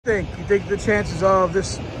think? You think the chances of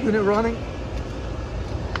this unit running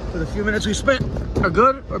for the few minutes we spent are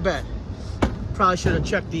good or bad? Probably should have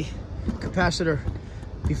checked the capacitor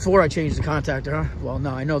before I changed the contactor, huh? Well,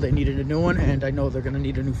 no, I know they needed a new one, and I know they're gonna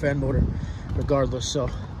need a new fan motor regardless, so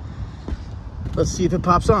let's see if it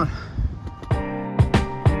pops on.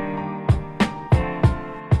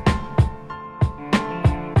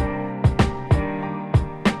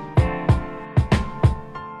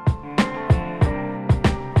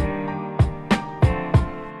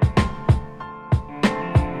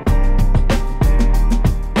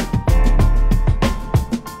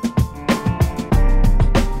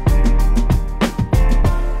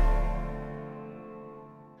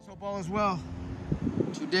 Hope all is well.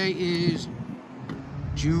 Today is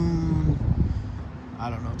June, I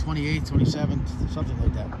don't know, 28th, 27th, something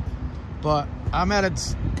like that. But I'm at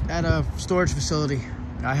a storage facility.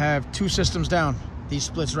 I have two systems down. These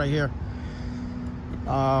splits right here.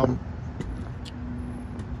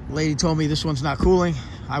 Lady told me this one's not cooling.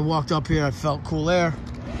 I walked up here, I felt cool air.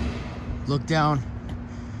 Looked down,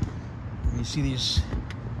 and you see these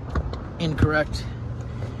incorrect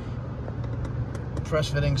press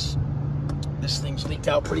fittings. This thing's leaked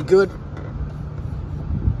out pretty good.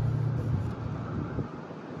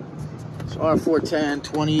 It's R410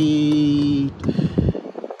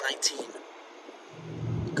 2019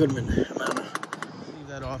 Goodman. I'm gonna leave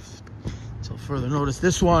that off until further notice.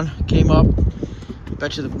 This one came up. I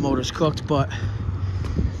bet you the motor's cooked, but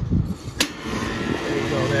there you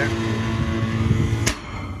go there.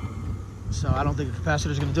 So I don't think the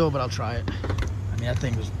capacitor's gonna do it, but I'll try it. I mean, that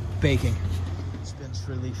thing was baking. Spins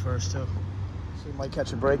freely first too. So we might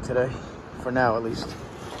catch a break today, for now at least.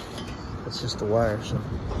 It's just the wire, so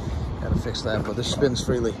gotta fix that, but this spins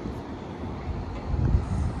freely.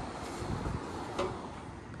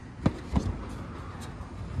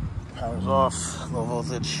 Power's off, low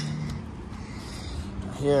voltage.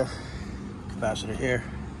 Here, capacitor here.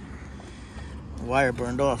 The wire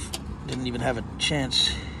burned off, didn't even have a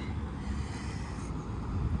chance.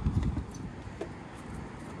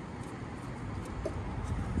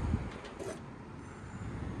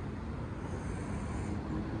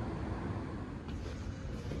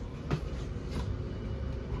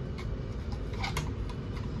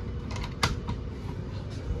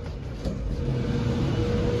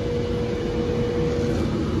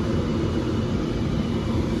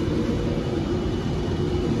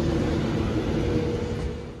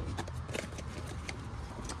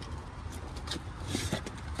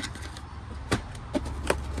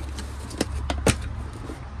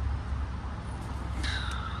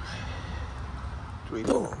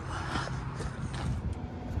 Boom.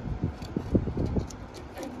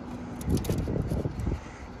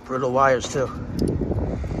 Brittle wires too.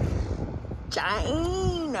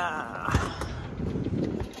 China.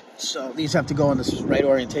 So these have to go in this right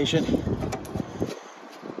orientation.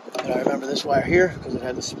 And I remember this wire here because it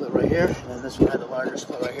had the split right here, and this one had the larger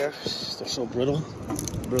split right here. They're so brittle.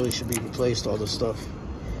 Really should be replaced, all this stuff.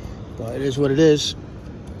 But it is what it is.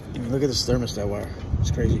 I mean, look at this thermostat wire. It's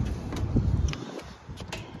crazy.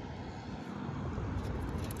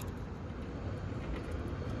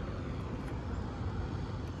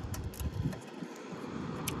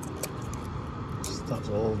 Stuff's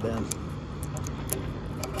old, man.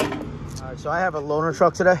 All right, so I have a loaner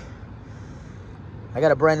truck today. I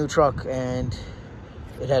got a brand new truck, and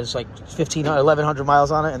it has like 1,100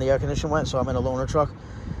 miles on it, and the air conditioner went, so I'm in a loaner truck.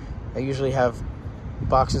 I usually have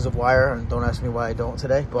boxes of wire, and don't ask me why I don't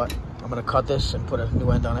today, but I'm gonna cut this and put a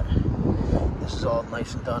new end on it. This is all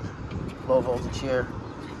nice and done. Low voltage here.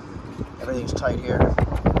 Everything's tight here.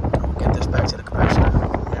 We'll get this back to the capacitor.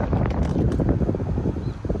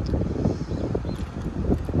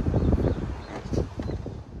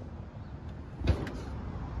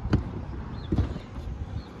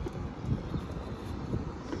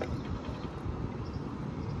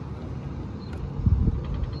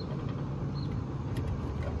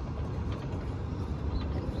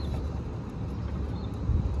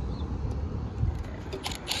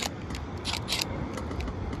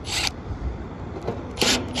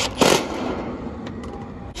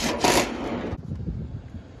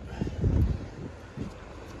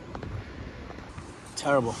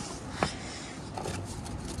 Terrible.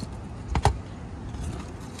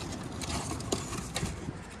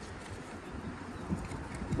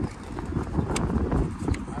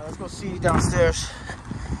 Alright, let's go see downstairs.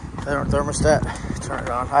 Thermostat. Turn it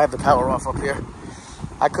on. I have the power off up here.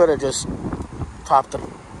 I could have just popped the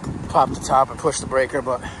top and pushed the breaker,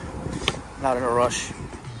 but I'm not in a rush.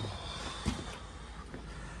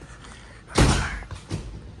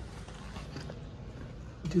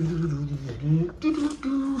 My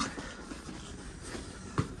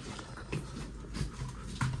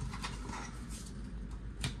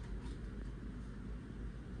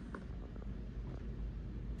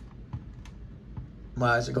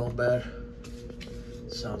eyes are going bad.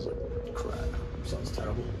 Sounds like crap. Sounds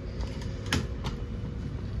terrible.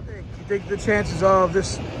 Hey, you think the chances of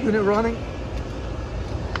this unit running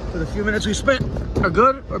for the few minutes we spent are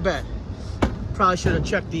good or bad? Probably should have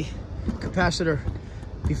checked the capacitor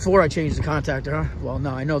before I changed the contactor, huh? Well,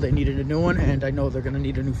 no, I know they needed a new one, and I know they're gonna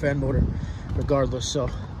need a new fan motor regardless, so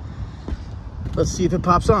let's see if it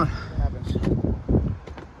pops on.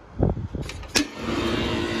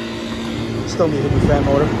 Still need a new fan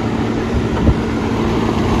motor.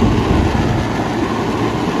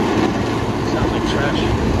 Sounds like trash.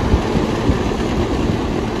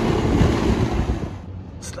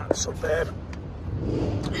 It's not so bad.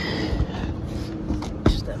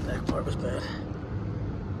 Just that back part was bad.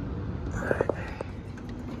 Alright.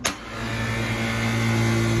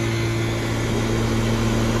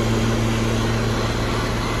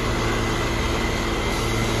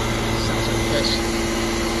 Sounds like this.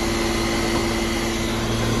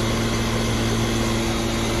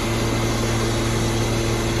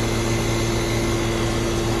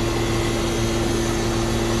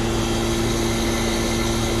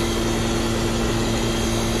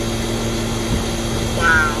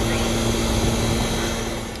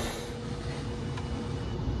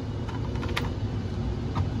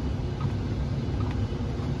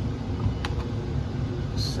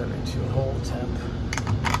 Setting to whole temp.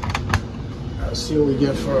 Let's see what we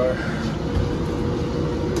get for our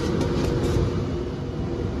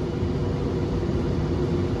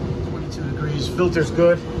 22 degrees. Filter's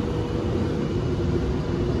good.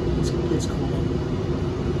 It's cooling.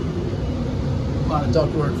 A lot of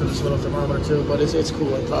duct work for this little thermometer too, but it's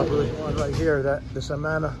cooling properly. One right here, this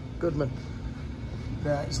Amana Goodman,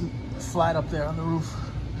 that is flat up there on the roof.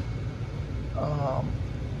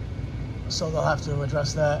 So they'll have to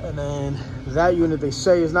address that. And then that unit they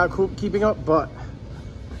say is not keeping up, but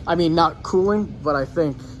I mean not cooling, but I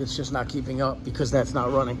think it's just not keeping up because that's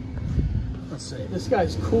not running. Let's see, this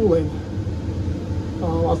guy's cooling.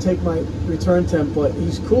 I'll take my return temp, but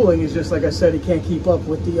he's cooling. He's just, like I said, he can't keep up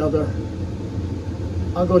with the other.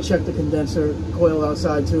 I'll go check the condenser coil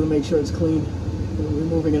outside too and make sure it's clean and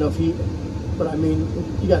removing enough heat. But I mean,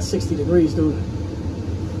 you got 60 degrees, dude.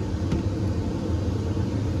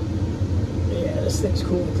 This thing's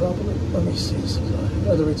cooling properly. Let me see.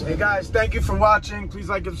 Hey guys, thank you for watching. Please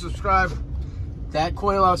like and subscribe. That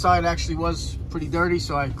coil outside actually was pretty dirty,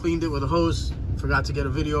 so I cleaned it with a hose. Forgot to get a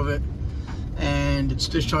video of it, and it's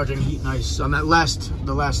discharging heat nice on that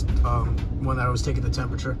the last one that I was taking the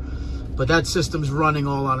temperature. But that system's running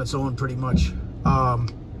all on its own pretty much.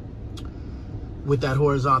 With that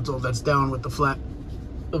horizontal that's down with the flat,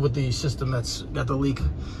 with the system that's got the leak.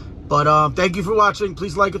 But thank you for watching.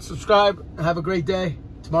 Please like and subscribe. Have a great day.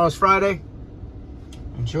 Tomorrow's Friday.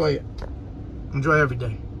 Enjoy it. Enjoy every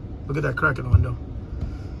day. Look at that crack in the window.